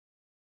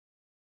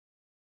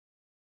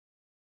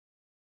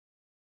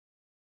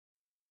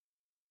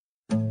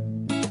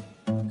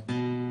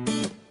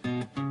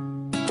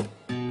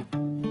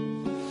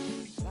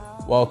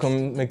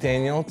Welcome,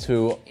 Mcdaniel,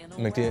 to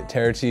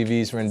Terror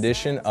TV's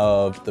rendition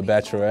of The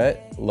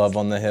Bachelorette, Love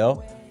on the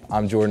Hill.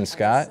 I'm Jordan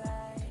Scott.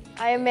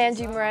 I am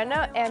Angie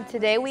Moreno, and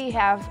today we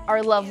have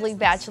our lovely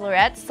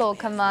Bachelorette, Sol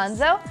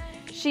Camanzo.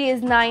 She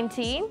is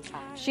 19.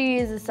 She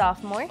is a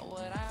sophomore.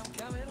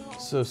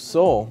 So,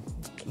 Sol,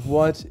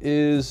 what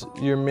is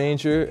your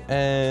major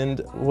and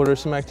what are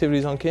some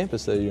activities on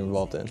campus that you're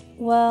involved in?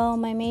 Well,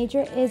 my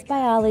major is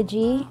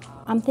biology.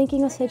 I'm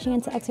thinking of switching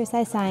into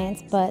exercise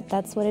science, but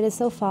that's what it is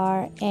so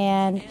far.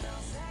 And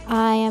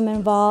I am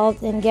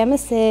involved in Gamma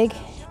Sig,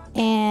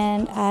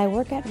 and I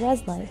work at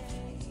Res Life.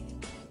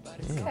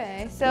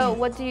 Okay, so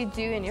what do you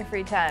do in your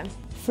free time?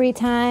 Free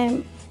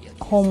time,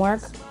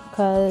 homework,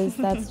 because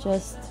that's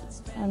just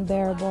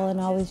unbearable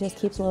and always just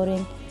keeps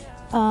loading.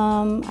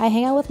 I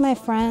hang out with my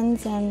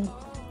friends, and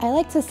I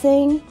like to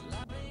sing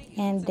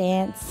and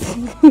dance.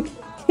 Oh,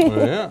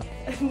 yeah.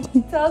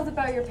 Tell us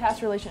about your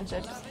past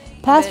relationships.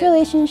 Past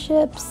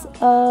relationships,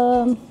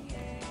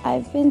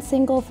 I've been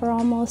single for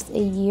almost a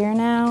year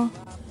now.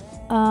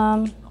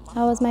 That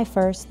was my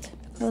first.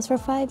 It was for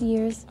 5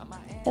 years.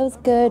 It was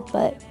good,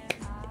 but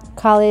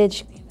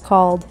college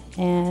called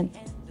and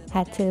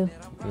had to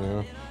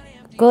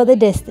go the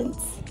distance.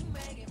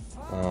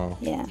 Oh.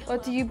 Yeah.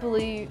 What do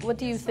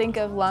you think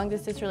of long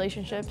distance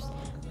relationships?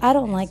 I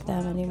don't like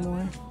them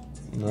anymore.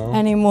 No?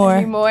 Anymore.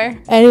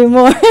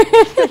 Anymore?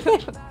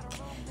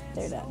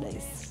 They're not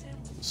nice.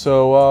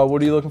 So,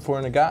 what are you looking for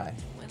in a guy?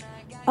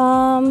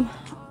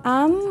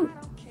 I'm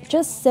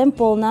just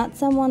simple, not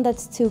someone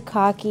that's too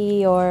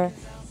cocky or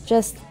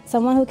just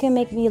someone who can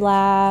make me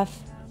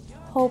laugh,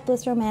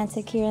 hopeless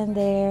romantic here and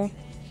there,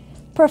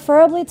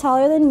 preferably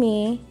taller than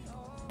me,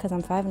 because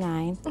I'm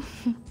 5'9".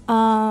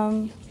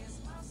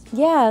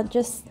 Yeah,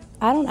 just,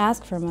 I don't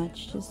ask for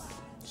much.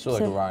 So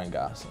like a Ryan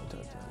Gosling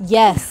type thing?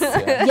 Yes,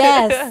 Yeah.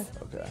 yes.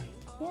 Okay.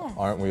 Yeah.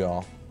 Aren't we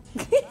all?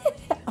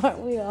 Aren't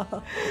we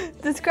all?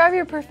 Describe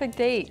your perfect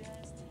date.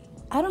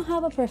 I don't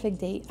have a perfect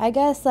date. I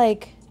guess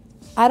like,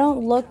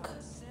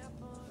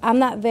 I'm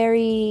not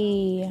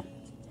very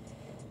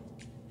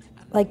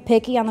like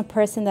picky on the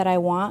person that I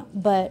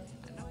want, but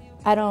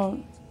I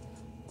don't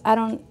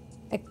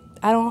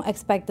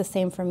expect the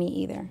same from me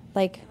either.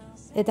 Like,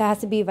 it has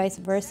to be vice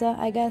versa,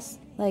 I guess.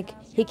 Like,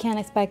 he can't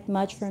expect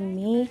much from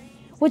me,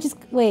 which is,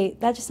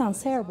 wait, that just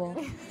sounds terrible.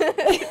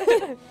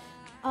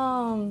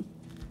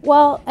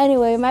 Well,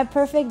 anyway, my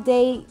perfect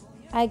date,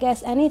 I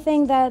guess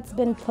anything that's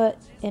been put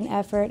in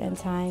effort and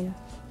time.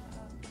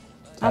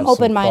 I'm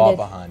open-minded.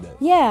 Thought behind it.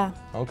 Yeah.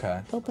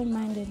 Okay.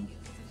 Open-minded.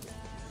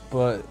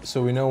 But,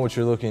 so we know what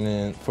you're looking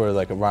in for,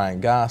 like a Ryan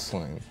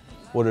Gosling.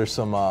 What are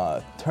some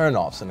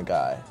turn-offs in a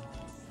guy?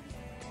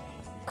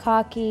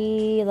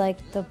 Cocky, like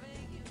the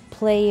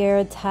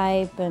player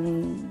type,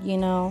 and, you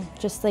know,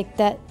 just like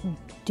that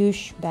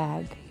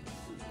douchebag.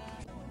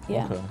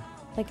 Yeah. Okay.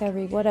 Like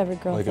what every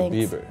girl Like thinks. a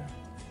Bieber.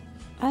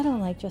 I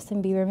don't like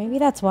Justin Bieber. Maybe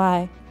that's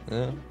why.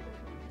 Yeah.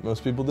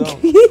 Most people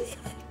don't.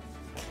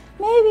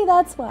 Maybe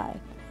that's why.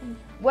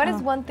 What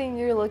is one thing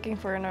you're looking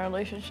for in a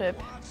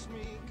relationship?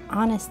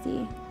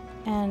 Honesty.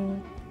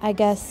 And I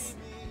guess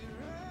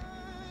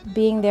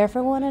being there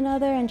for one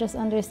another and just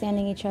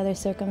understanding each other's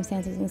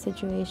circumstances and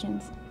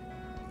situations.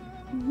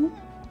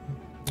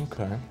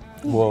 Okay.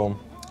 Well,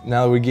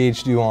 now that we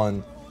gauged you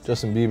on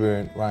Justin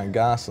Bieber and Ryan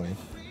Gosling,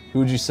 who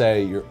would you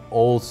say your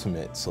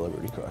ultimate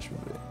celebrity crush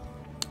would be?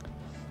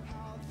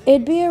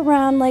 It'd be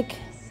around like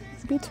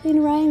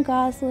between Ryan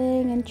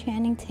Gosling and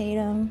Channing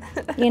Tatum,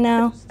 you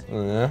know?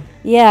 Oh, yeah?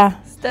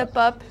 Yeah. Step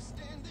Up,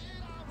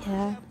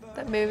 Yeah.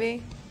 that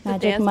movie. The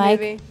Magic dance Mike.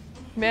 movie.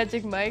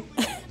 Magic Mike.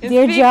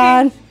 Dear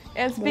John.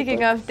 And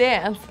speaking of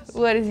dance,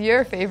 what is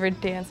your favorite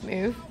dance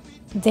move?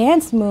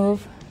 Dance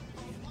move.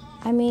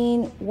 I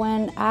mean,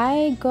 when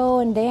I go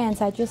and dance,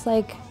 I just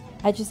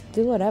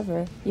do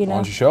whatever, you know? Why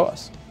don't you show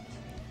us?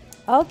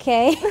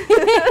 Okay.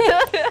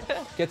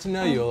 Get to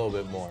know you a little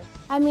bit more.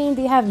 I mean,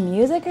 do you have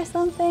music or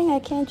something? I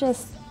can't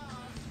just...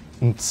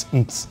 Oh,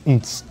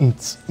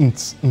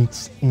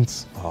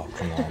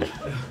 come on.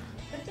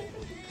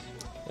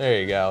 There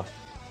you go.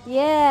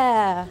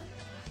 Yeah.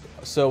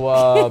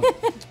 So,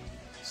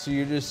 so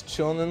you're just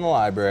chilling in the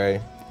library.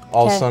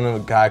 All of a sudden, a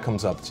guy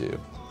comes up to you,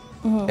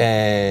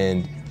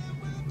 and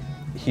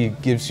he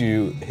gives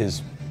you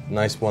his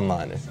nice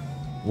one-liner.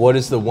 What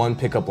is the one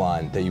pickup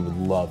line that you would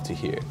love to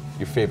hear?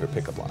 Your favorite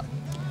pickup line?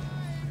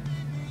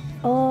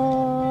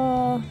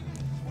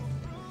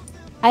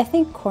 I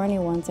think corny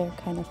ones are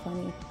kind of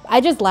funny.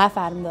 I just laugh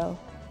at him though.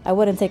 I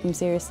wouldn't take him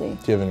seriously.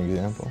 Do you have an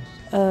example?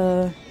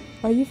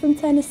 Are you from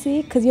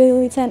Tennessee? Because you're the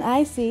only 10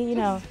 I see, you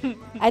know.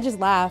 I just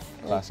laugh.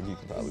 Classic, you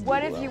could probably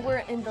What do if that you one.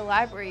 were in the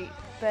library,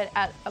 but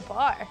at a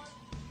bar?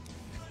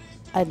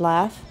 I'd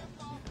laugh.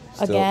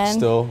 Still, Again.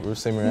 Still,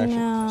 same reaction?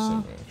 No.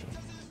 Same reaction.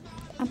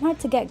 I'm hard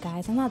to get,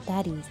 guys. I'm not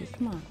that easy.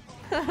 Come on.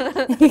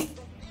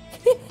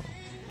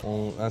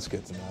 Well, that's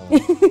good to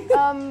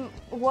know.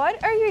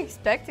 What are you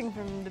expecting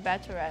from The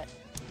Bachelorette?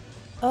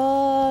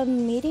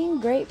 Meeting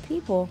great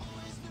people.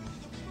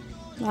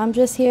 I'm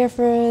just here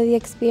for the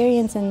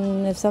experience,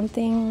 and if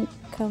something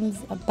comes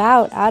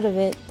about out of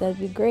it, that'd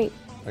be great.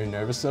 Are you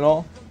nervous at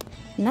all?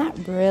 Not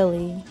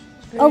really.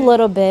 A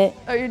little bit.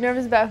 Are you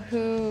nervous about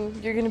who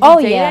you're gonna be Oh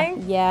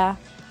dating? yeah.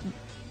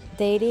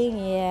 Dating,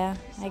 yeah,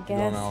 I guess.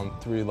 Going on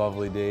 3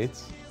 lovely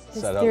dates.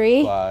 Just Set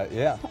 3? up by,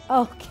 yeah.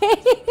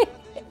 Okay.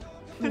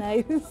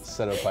 Nice.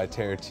 Set up by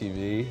Terror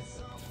TV.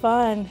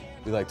 Fun.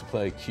 We like to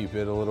play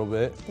Cupid a little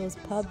bit. Those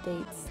pub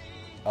dates.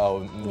 Oh,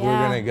 we're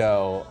gonna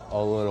go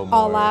a little more.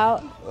 All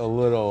out? A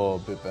little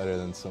bit better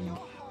than some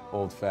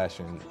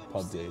old-fashioned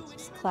pub dates.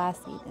 Just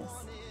classiness.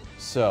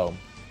 So,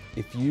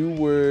 if you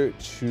were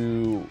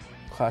to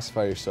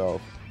classify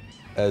yourself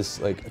as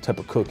like a type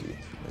of cookie,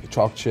 like a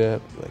chalk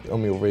chip, like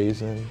oatmeal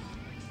raisin,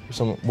 or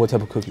some, what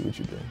type of cookie would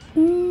you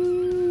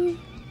be?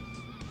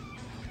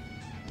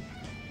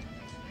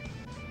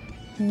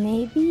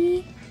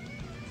 Maybe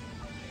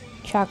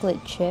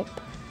chocolate chip.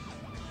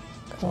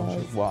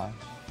 Why?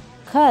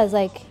 Cause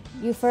like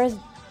you first,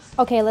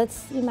 okay,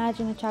 let's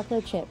imagine a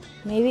chocolate chip.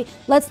 Maybe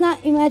let's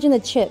not imagine the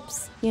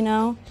chips. You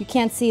know, you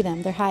can't see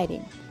them; they're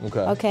hiding. Okay.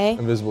 Okay.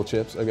 Invisible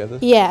chips. I get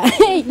this. Yeah,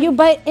 you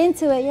bite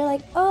into it. You're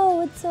like,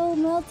 oh, it's so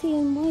melty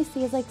and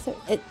moisty. It's like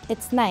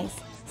it's nice.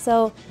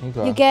 So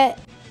you get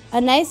a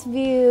nice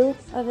view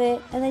of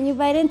it, and then you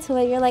bite into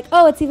it. You're like,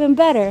 oh, it's even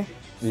better.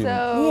 So,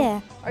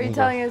 Yeah. are you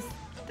telling us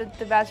that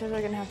the bachelors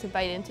are gonna have to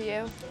bite into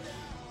you?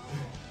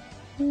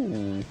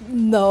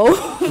 No.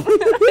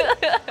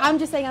 I'm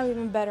just saying I'm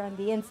even better on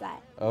the inside.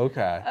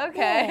 Okay.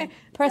 Okay. Yeah.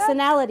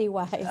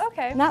 Personality-wise.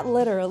 Okay. Not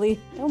literally.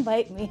 Don't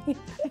bite me.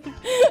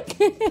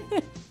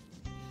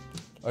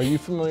 Are you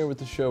familiar with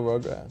the show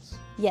Rugrats?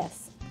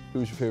 Yes.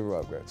 Who's your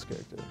favorite Rugrats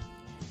character?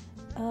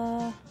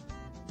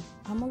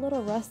 I'm a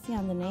little rusty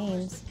on the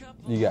names.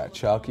 You got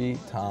Chucky,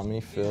 Tommy,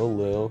 Phil,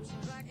 Lil,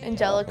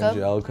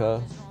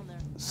 Angelica.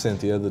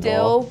 Cynthia the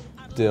Dill.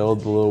 dog, Dill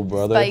the little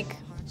brother, Spike.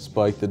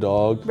 Spike the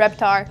dog,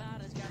 Reptar.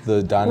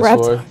 the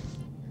dinosaur.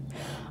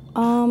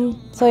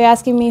 So you're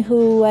asking me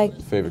who like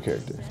Favorite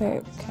character?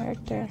 favorite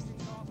character?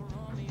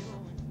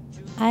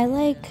 I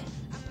like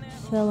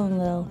Phil and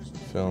Lil,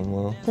 Phil and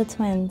Lil. the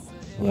twins.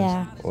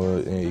 Yeah. Or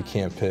you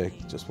can't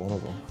pick just one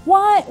of them.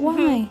 What?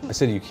 Why? I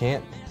said you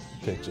can't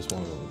pick just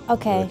one of them.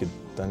 Okay. They're like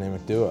a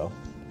dynamic duo.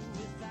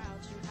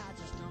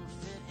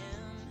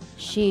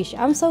 Sheesh,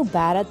 I'm so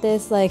bad at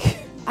this. Like,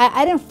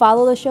 I didn't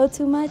follow the show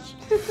too much,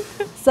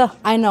 so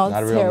I know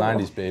Not a it's real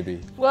terrible. 90s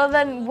baby. Well,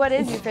 then, what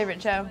is your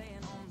favorite show?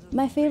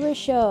 My favorite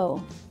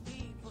show.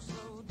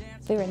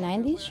 Favorite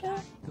 90s show?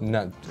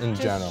 Not in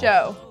Just general.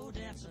 show.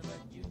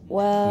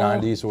 Well,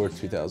 90s or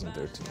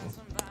 2013.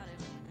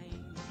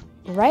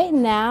 right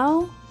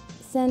now,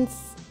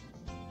 since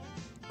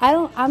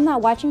I'm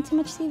not watching too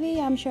much TV.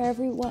 I'm sure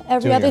every Doing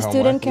other your student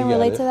homework, can you got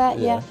relate it, to that.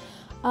 yeah.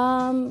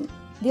 Yeah.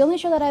 The only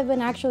show that I've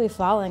been actually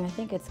following, I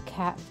think it's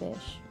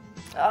Catfish.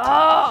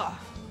 Oh!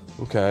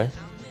 Okay.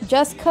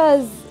 Just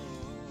cause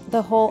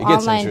the whole It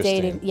gets online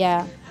interesting. dating.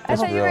 Yeah. I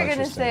thought you real were gonna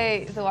interesting.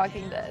 say The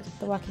Walking Dead.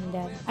 The Walking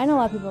Dead. I know a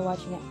lot of people are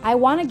watching it. I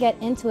want to get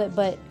into it,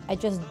 but I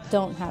just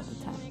don't have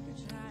the time.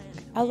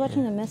 I was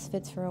watching The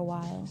Misfits for a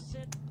while.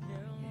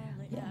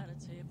 Yeah.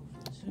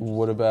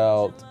 What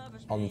about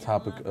on the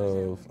topic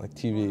of like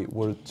TV?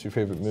 What's your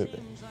favorite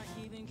movie?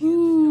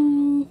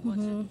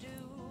 Mm-hmm.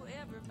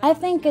 I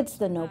think it's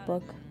The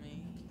Notebook.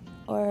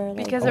 Or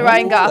like, Because of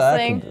Ryan that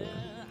Gosling. could be.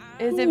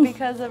 Is it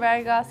because of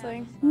Ryan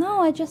Gosling?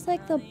 no, I just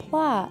like the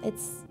plot.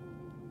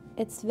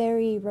 It's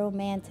very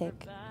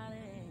romantic.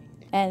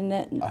 And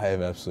I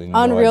have absolutely no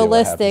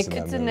Unrealistic. idea what happens in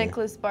that It's a movie.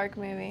 Nicholas Spark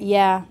movie.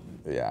 yeah,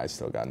 Yeah, I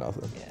still got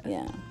nothing.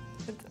 yeah.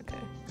 It's okay.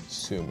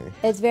 Sue me.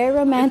 It's very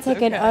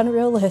romantic and okay.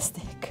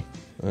 unrealistic.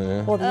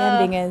 Yeah. Well, the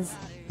ending is.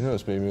 Who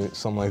knows? Maybe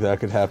something like that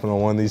could happen on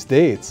one of these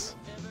dates.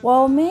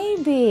 Well,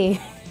 maybe.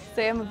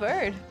 Say I'm a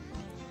bird.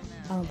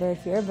 I'm a bird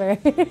if you're a bird.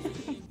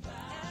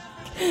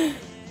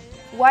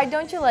 Why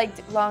don't you like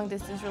long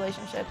distance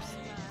relationships?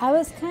 I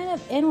was kind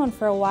of in one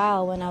for a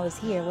while when I was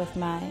here with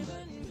my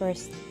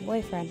first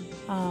boyfriend.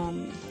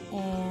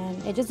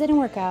 And it just didn't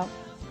work out.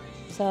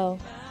 So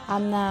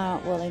I'm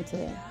not willing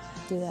to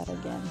do that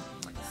again.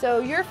 So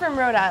you're from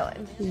Rhode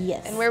Island.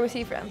 Yes. And where was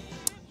he from?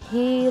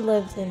 He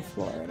lives in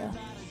Florida.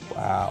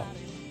 Wow.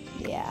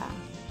 Yeah.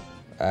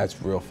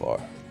 That's real far.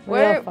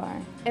 Real far.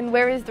 And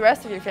where is the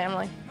rest of your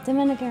family?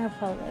 Dominican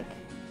Republic.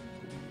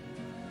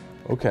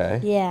 Okay.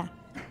 Yeah.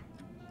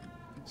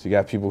 So you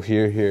got people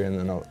here, and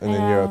then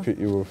you're up.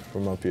 You were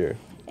from up here.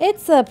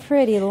 It's a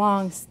pretty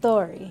long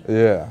story.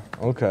 Yeah.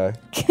 Okay.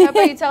 How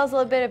about you tell us a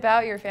little bit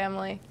about your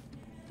family?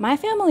 My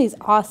family is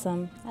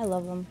awesome. I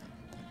love them.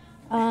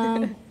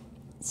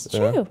 It's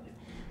Yeah. true.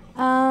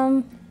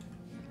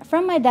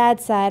 From my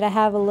dad's side, I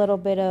have a little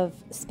bit of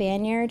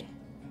Spaniard,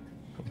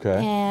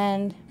 Okay.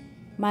 and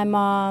my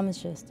mom is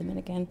just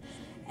Dominican.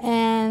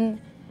 And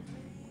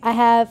I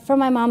have, from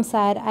my mom's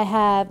side, I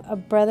have a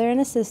brother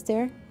and a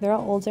sister. They're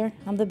all older.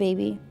 I'm the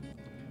baby.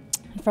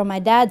 And from my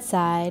dad's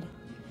side,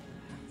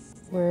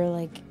 we're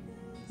like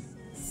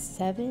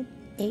 7,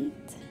 8.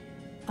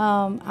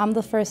 I'm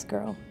the first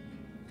girl.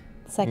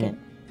 Second.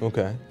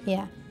 Okay.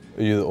 Yeah.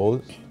 Are you the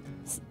oldest?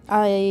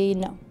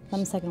 No, I'm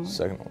the second one.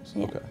 Second oldest.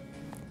 Yeah. Okay.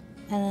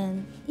 And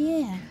then,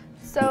 yeah.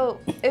 So,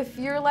 if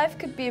your life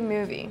could be a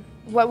movie,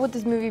 what would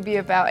this movie be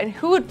about, and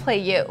who would play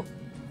you?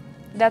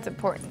 That's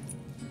important.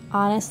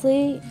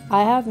 Honestly,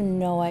 I have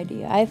no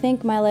idea. I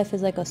think my life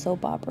is like a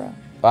soap opera.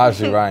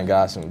 Obviously, Ryan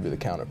Gosling would be the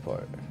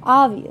counterpart.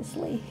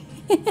 Obviously.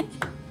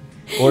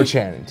 Or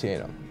Channing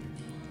Tatum.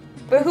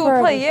 But who would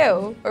play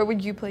you, or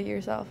would you play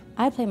yourself?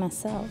 I'd play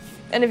myself.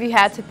 And if you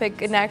had to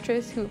pick an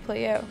actress, who would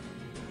play you?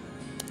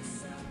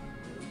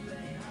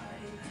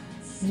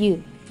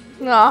 You.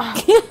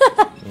 Aw.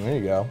 There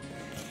you go.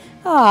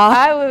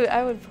 Aw.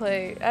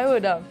 I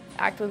would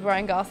act with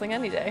Ryan Gosling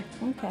any day.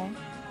 Okay.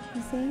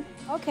 You see?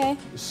 Okay.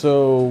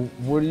 So,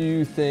 what do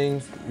you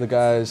think the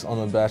guys on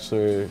The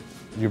Bachelor,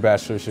 your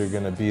bachelors, are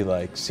gonna be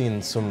like,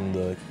 seeing some of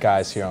the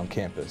guys here on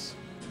campus?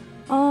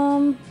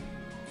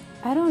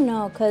 I don't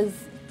know, cause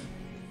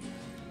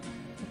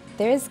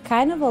there's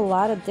kind of a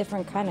lot of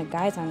different kind of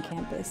guys on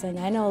campus, and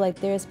I know like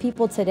there's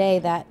people today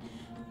that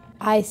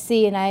I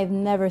see and I've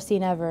never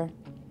seen ever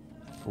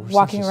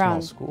walking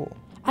around. School.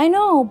 I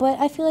know, but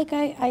I feel like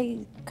I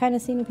kind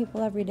of see new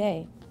people every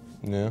day.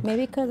 Yeah.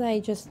 Maybe because I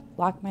just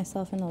lock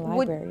myself in the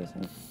library or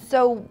something.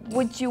 So,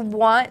 would you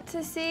want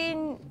to see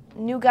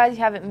new guys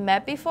you haven't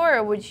met before,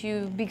 or would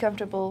you be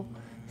comfortable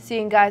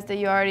seeing guys that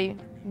you already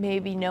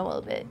maybe know a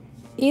little bit?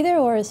 Either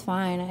or is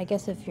fine. I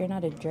guess if you're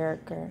not a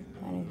jerk or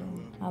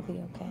anything, I'll be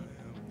okay.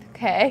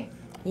 Okay.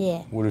 Yeah.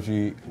 What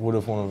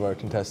if one of our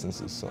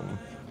contestants is some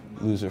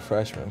loser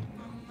freshman?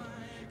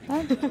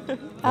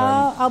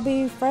 I'll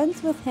be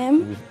friends with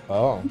him.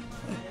 Oh.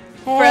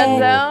 Hey. Friend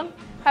zone?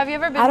 Have you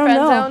ever been I don't friend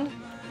know. zoned?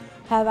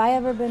 Have I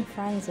ever been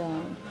friend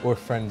zoned? Or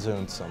friend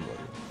zoned somebody.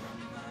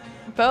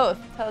 Both.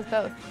 Tell us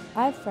both.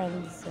 I've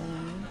friend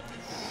zoned.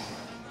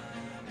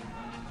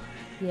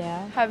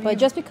 Yeah. Have but you-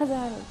 just because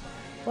I had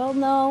well,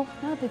 no,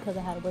 not because I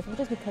had a boyfriend,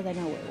 just because I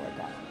know where it worked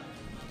out.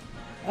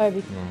 Or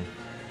because,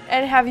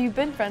 And have you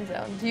been friend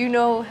zoned? Do you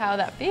know how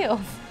that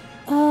feels?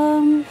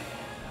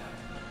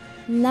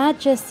 not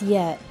just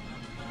yet.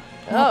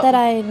 Not Oh. that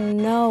I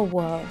know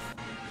of.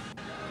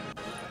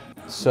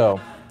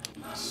 So,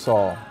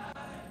 Saul,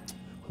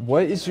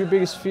 what is your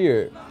biggest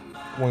fear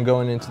when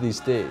going into these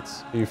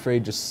dates? Are you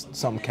afraid just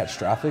something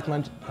catastrophic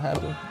might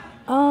happen?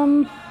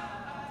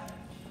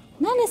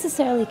 Not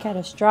necessarily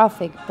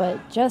catastrophic, but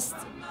just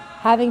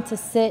having to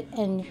sit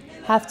and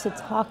have to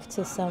talk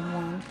to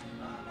someone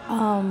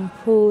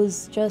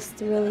who's just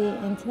really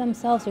into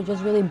themselves or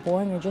just really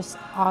boring or just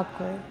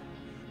awkward,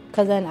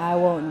 because then I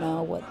won't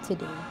know what to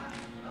do.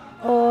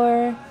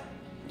 Or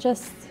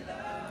just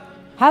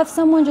have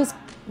someone just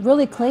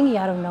really clingy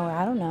out of nowhere.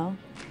 I don't know.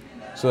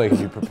 So, like, if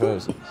you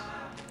propose,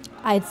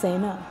 I'd say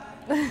no.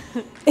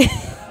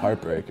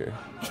 heartbreaker.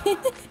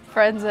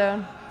 Friend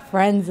zone.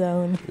 Friend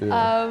zone.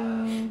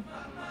 Yeah.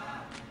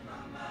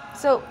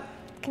 So,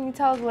 can you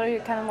tell us what are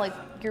your kind of like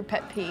your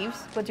pet peeves?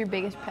 What's your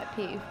biggest pet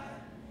peeve?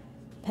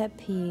 Pet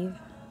peeve.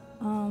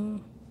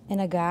 In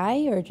a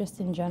guy or just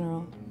in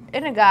general?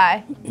 In a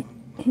guy.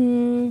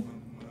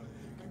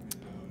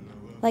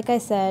 Like I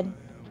said,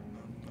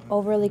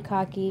 overly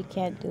cocky,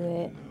 can't do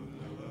it.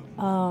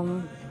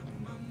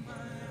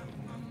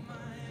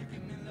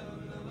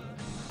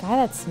 Guy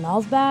that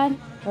smells bad,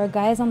 or a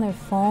guy's on their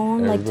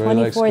phone Everybody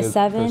like likes good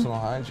 24/7. personal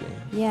hygiene.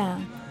 Yeah.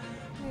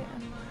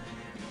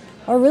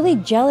 Or really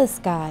jealous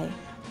guy.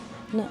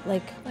 No,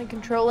 like Like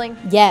controlling.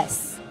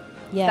 yes, Is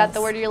yes. that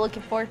the word you're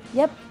looking for?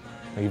 Yep.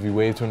 Like, if you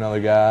wave to another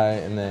guy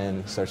and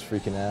then he starts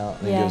freaking out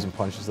and Yeah. he goes and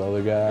punches the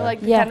other guy. Or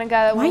like the Yeah. kind of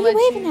guy that Why are won't you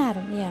let waving at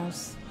him? Yeah,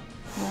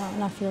 no, I'm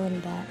not feeling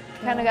that.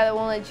 kind of guy that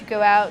won't let you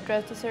go out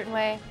dressed a certain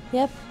way.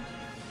 Yep.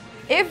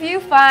 If you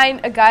find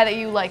a guy that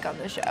you like on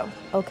the show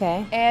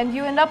Okay. and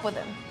you end up with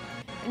him,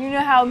 and you know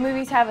how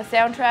movies have a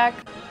soundtrack,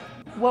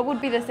 what would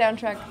be the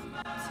soundtrack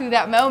to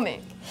that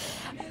moment?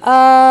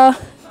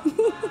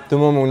 The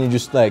moment when you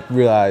just, like,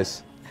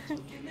 realize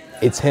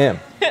it's him.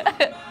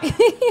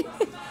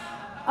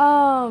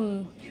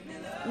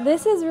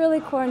 This is really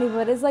corny,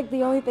 but it's like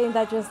the only thing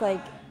that just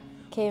like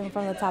came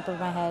from the top of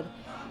my head.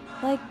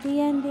 Like the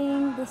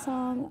ending, the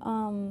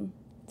song,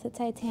 to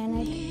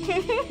Titanic.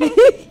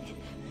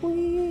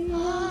 We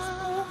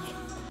are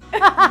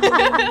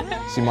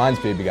See, mine's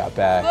Baby Got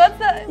Back. What's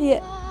that? yeah.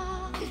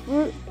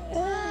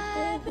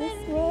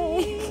 This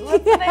way.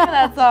 What's the name of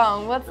that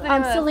song? What's the name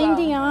of that Celine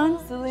song?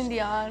 Dion. Celine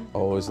Dion.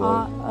 Always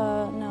love.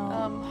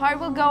 No. Heart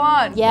Will Go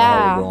On.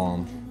 Yeah.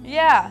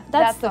 Yeah.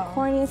 That's that the song.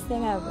 corniest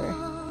thing ever.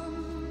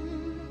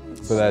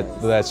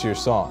 But that's your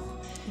song.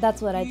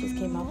 That's what I just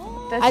came up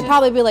with. That's I'd just-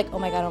 probably be like, oh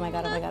my god, oh my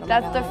god, oh my god, oh my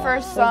That's god. the oh my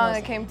first god. song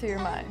There's that came to your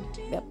mind.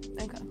 no- Yep.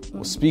 Okay.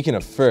 Well, speaking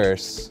of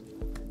firsts,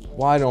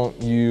 why don't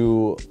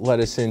you let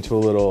us into a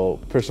little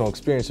personal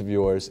experience of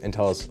yours and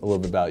tell us a little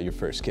bit about your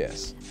first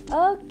kiss?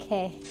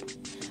 Okay.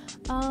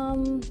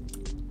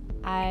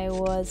 I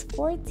was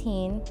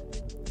 14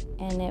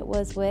 and it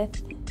was with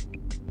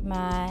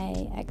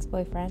my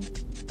ex-boyfriend.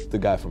 The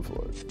guy from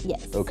Florida.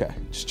 Yes. Okay,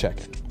 just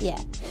checking. Yeah.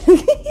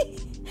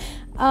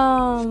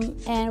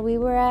 And we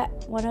were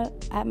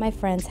at my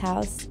friend's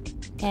house,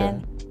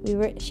 and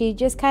she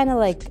just kind of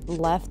like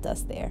left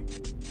us there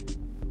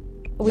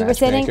we were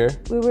sitting.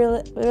 Matchmaker. We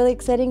were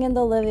like sitting in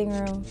the living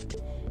room,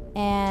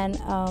 and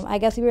I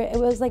guess it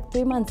was like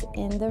 3 months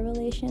in the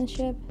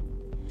relationship.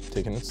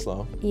 Taking it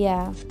slow.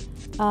 Yeah,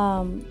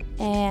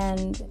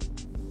 and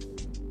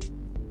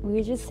we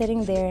were just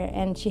sitting there,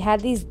 and she had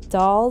these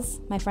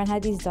dolls. My friend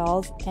had these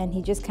dolls, and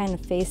he just kind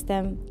of faced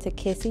them to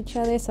kiss each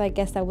other. So I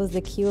guess that was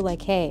the cue,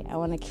 like, hey, I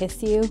want to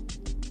kiss you,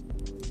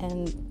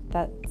 and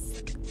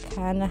that's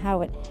kind of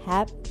how it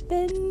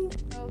happened.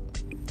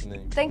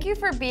 Thank you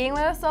for being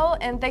with us all,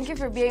 and thank you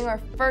for being our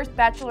first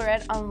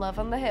Bachelorette on Love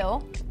on the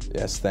Hill.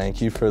 Yes,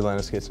 thank you for letting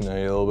us get to know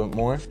you a little bit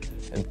more.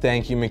 And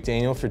thank you,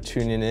 Mcdaniel, for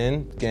tuning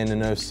in, getting to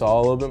know Saul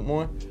a little bit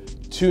more.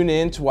 Tune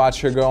in to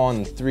watch her go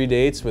on 3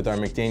 dates with our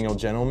Mcdaniel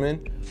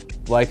gentleman.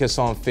 Like us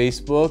on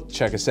Facebook,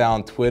 check us out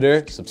on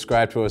Twitter,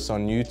 subscribe to us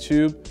on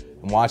YouTube,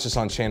 and watch us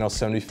on Channel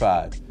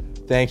 75.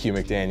 Thank you,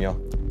 Mcdaniel.